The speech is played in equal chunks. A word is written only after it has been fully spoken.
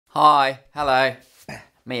Hi, hello,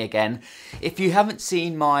 me again. If you haven't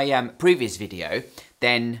seen my previous video,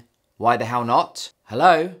 then why the hell not?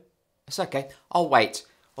 Hello? It's okay, I'll wait.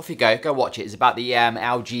 Off you go, go watch it. It's about the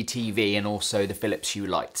LG TV and also the Philips Hue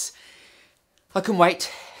lights. I can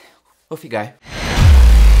wait. Off you go.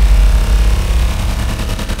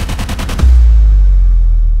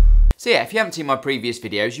 So yeah, if you haven't seen my previous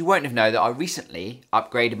videos, you won't have known that I recently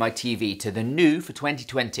upgraded my TV to the new, for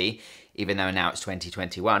 2020, even though now it's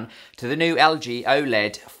 2021, to the new LG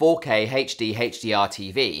OLED 4K HD HDR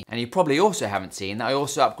TV. And you probably also haven't seen that I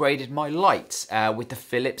also upgraded my lights with the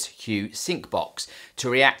Philips Hue Sync box to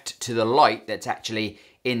react to the light that's actually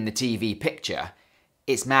in the TV picture.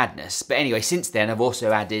 It's madness. But anyway, since then I've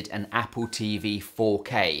also added an Apple TV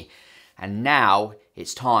 4K. And now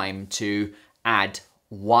it's time to add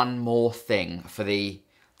one more thing for the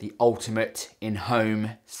ultimate in-home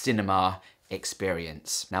cinema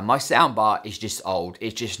experience. Now my soundbar is just old,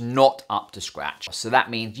 it's just not up to scratch. So that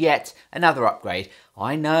means yet another upgrade.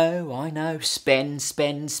 I know,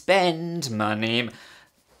 spend money.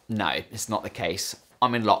 No, it's not the case.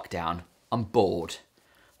 I'm in lockdown, I'm bored.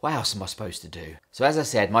 What else am I supposed to do? So as I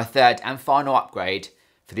said, my third and final upgrade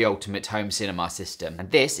for the ultimate home cinema system.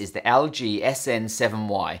 And this is the LG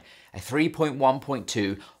SN7Y, a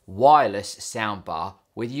 3.1.2 wireless soundbar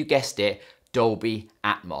with, you guessed it, Dolby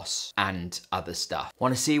Atmos and other stuff.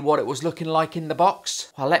 Want to see what it was looking like in the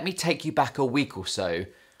box? Well, let me take you back a week or so,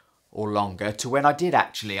 or longer, to when I did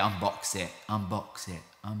actually unbox it. Unbox it.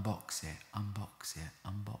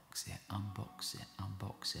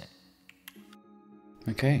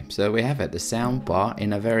 Okay, so we have it, the soundbar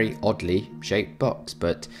in a very oddly shaped box,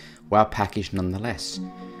 but well packaged nonetheless.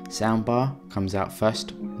 Soundbar comes out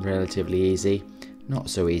first, relatively easy. Not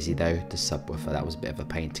so easy though, the subwoofer, that was a bit of a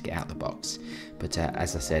pain to get out the box. But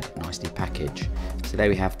as I said, nicely packaged. So there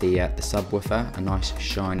we have the subwoofer, a nice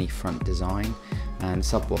shiny front design. And the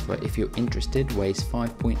subwoofer, if you're interested, weighs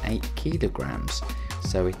 5.8 kilograms.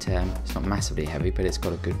 So it's not massively heavy, but it's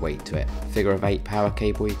got a good weight to it. Figure of 8 power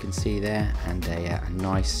cable you can see there, and a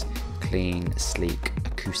nice, clean, sleek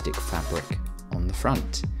acoustic fabric on the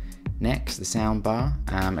front. Next, the soundbar.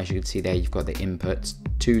 As you can see there, you've got the inputs,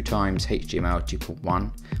 2 times HDMI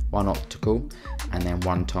 2.1, 1 optical, and then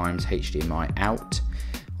 1 times HDMI out.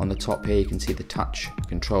 On the top here, you can see the touch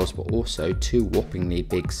controls, but also 2 whoppingly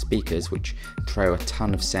big speakers, which throw a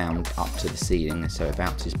ton of sound up to the ceiling, so it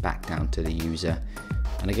bounces back down to the user.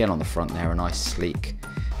 And again on the front there, a nice sleek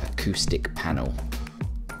acoustic panel.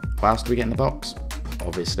 What else do we get in the box?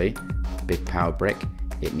 Obviously, big power brick.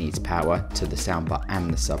 It needs power to the soundbar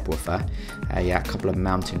and the subwoofer. A couple of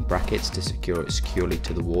mounting brackets to secure it securely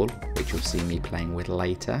to the wall, which you'll see me playing with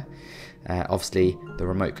later. Obviously the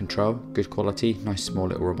remote control, good quality, nice small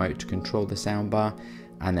little remote to control the soundbar,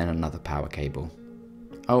 and then another power cable.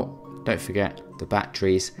 Oh, don't forget the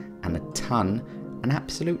batteries and an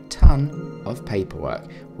absolute ton of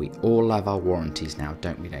paperwork. We all love our warranties now,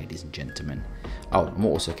 don't we, ladies and gentlemen? Oh, and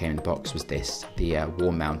what also came in the box was this, the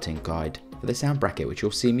wall mounting guide for the sound bracket, which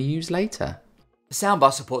you'll see me use later. The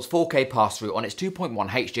soundbar supports 4K pass-through on its 2.1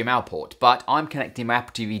 HDMI port, but I'm connecting my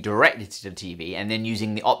Apple TV directly to the TV and then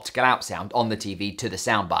using the optical out sound on the TV to the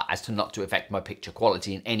soundbar as to not to affect my picture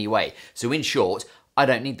quality in any way. So in short, I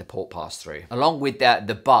don't need the port pass-through. Along with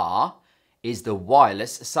the bar is the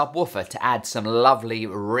wireless subwoofer to add some lovely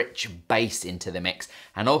rich bass into the mix,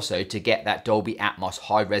 and also to get that Dolby Atmos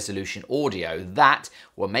high resolution audio that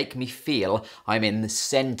will make me feel I'm in the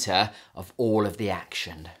center of all of the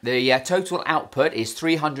action. The total output is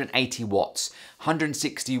 380 watts.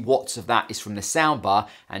 160 watts of that is from the soundbar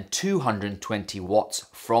and 220 watts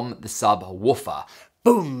from the subwoofer.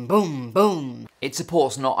 Boom, boom, boom. It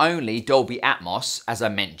supports not only Dolby Atmos, as I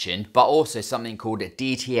mentioned, but also something called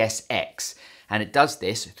DTS-X. And it does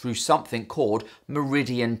this through something called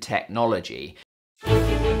Meridian technology.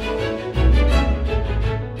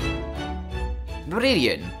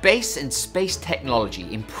 Meridian bass and space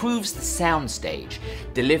technology improves the soundstage,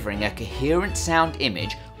 delivering a coherent sound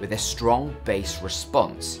image with a strong bass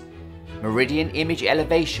response. Meridian image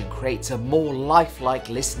elevation creates a more lifelike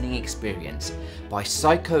listening experience by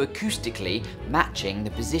psychoacoustically matching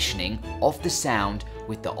the positioning of the sound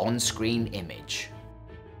with the on-screen image.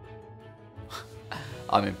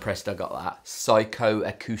 I'm impressed I got that.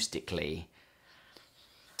 Psychoacoustically.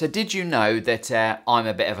 So did you know that I'm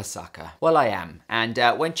a bit of a sucker? Well, I am. And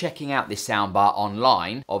when checking out this soundbar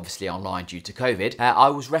online, obviously online due to COVID, I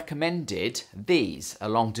was recommended these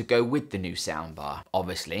along to go with the new soundbar.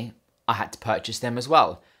 Obviously, I had to purchase them as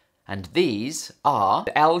well. And these are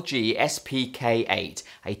the LG SP-K8,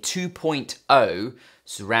 a 2.0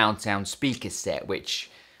 surround sound speaker set, which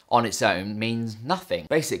on its own means nothing.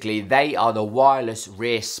 Basically, they are the wireless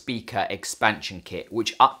rear speaker expansion kit,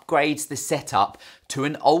 which upgrades the setup to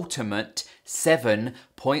an ultimate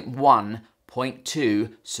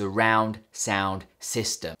 7.1.2 surround sound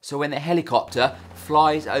system. So when the helicopter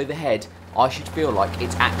flies overhead, I should feel like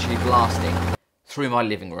it's actually blasting through my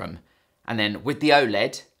living room. And then with the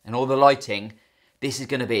OLED and all the lighting, this is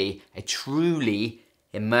going to be a truly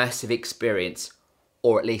immersive experience,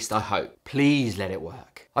 or at least I hope. Please let it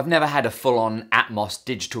work. I've never had a full-on Atmos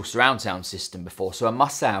digital surround sound system before, so I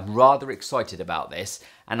must say I'm rather excited about this.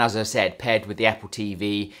 And as I said, paired with the Apple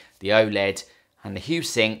TV, the OLED, and the Hue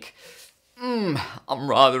Sync, I'm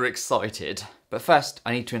rather excited. But first,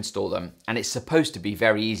 I need to install them, and it's supposed to be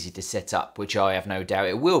very easy to set up, which I have no doubt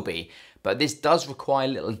it will be. But this does require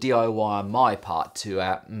a little DIY on my part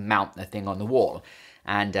to mount the thing on the wall.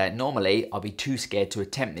 And normally I'll be too scared to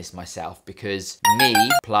attempt this myself because me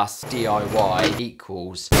plus DIY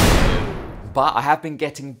equals. But I have been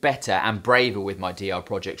getting better and braver with my DIY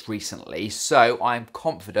projects recently, so I'm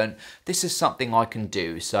confident this is something I can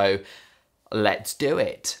do. So let's do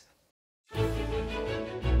it.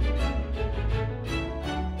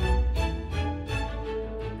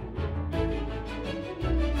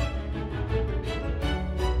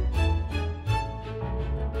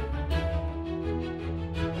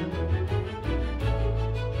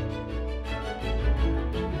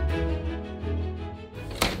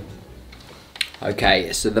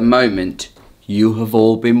 Okay, so the moment you have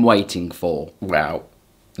all been waiting for, well,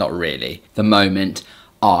 not really, the moment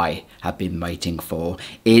I have been waiting for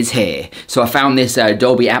is here. So I found this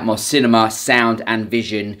Dolby Atmos Cinema Sound and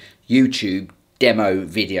Vision YouTube demo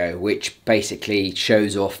video, which basically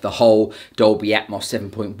shows off the whole Dolby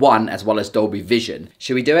Atmos 7.1 as well as Dolby Vision.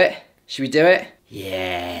 Should we do it? Should we do it?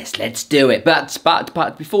 Yes, let's do it. But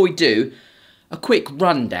before we do, a quick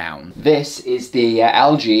rundown. This is the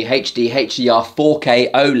LG HD HDR 4K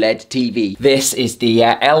OLED TV. This is the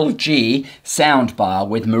LG soundbar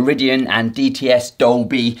with Meridian and DTS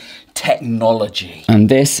Dolby technology. And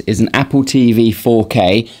this is an Apple TV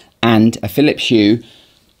 4K and a Philips Hue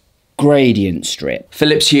gradient strip.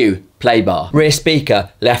 Philips Hue play bar. Rear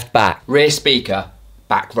speaker left back. Rear speaker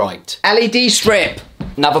back right. LED strip.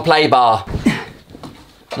 Another play bar.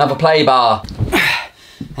 Another play bar.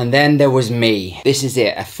 And then there was me. This is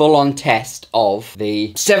it, a full-on test of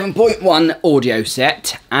the 7.1 audio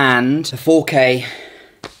set and the 4K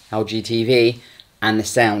LG TV and the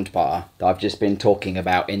soundbar that I've just been talking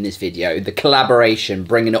about in this video. The collaboration,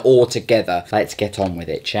 bringing it all together. Let's get on with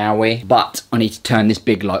it, shall we? But I need to turn this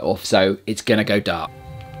big light off, so it's gonna go dark.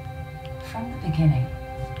 From the beginning,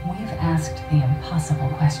 we've asked the impossible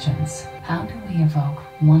questions. How do we evoke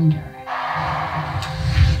wonder?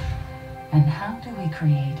 And how do we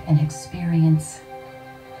create an experience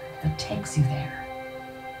that takes you there,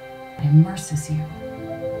 immerses you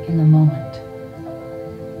in the moment?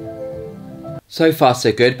 So far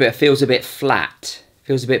so good, but it feels a bit flat.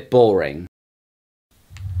 Feels a bit boring.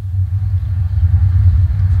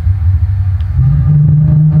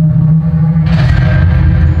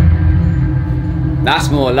 That's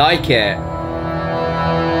more like it.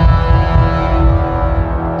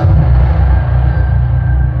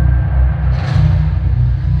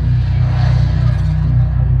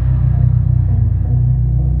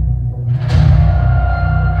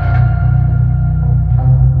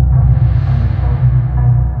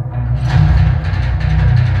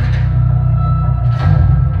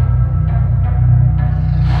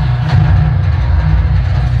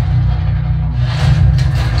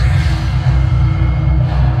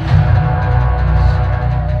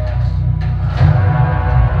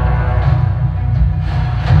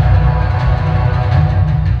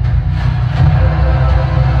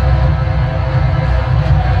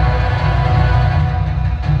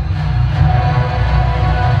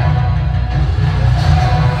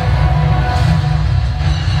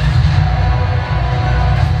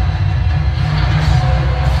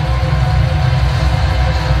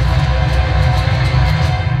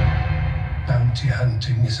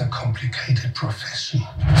 Hunting is a complicated profession.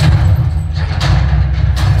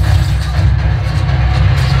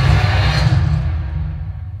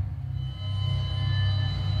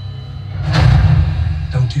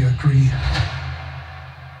 Don't you agree?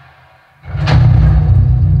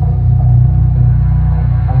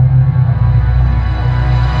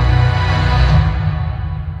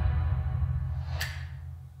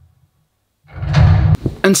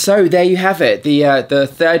 And so there you have it, the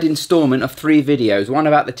third installment of 3 videos, one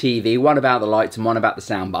about the TV, one about the lights, and one about the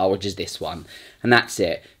soundbar, which is this one. And that's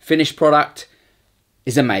it. Finished product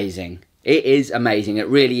is amazing. It is amazing, it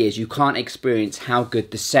really is. You can't experience how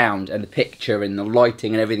good the sound and the picture and the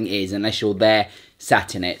lighting and everything is unless you're there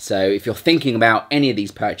sat in it. So if you're thinking about any of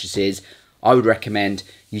these purchases, I would recommend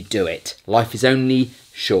you do it. Life is only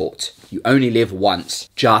short. You only live once.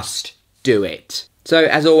 Just do it. So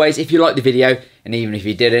as always, if you liked the video, and even if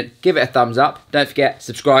you didn't, give it a thumbs up. Don't forget,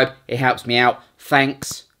 subscribe, it helps me out.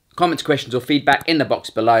 Thanks. Comments, questions or feedback in the box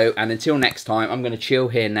below. And until next time, I'm going to chill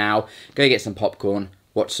here now, go get some popcorn,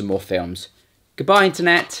 watch some more films. Goodbye,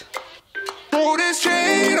 internet. Throw this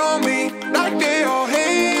shade on me, like they all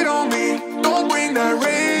hate on me. Don't bring that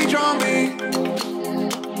rage on me.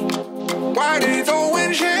 Why they don't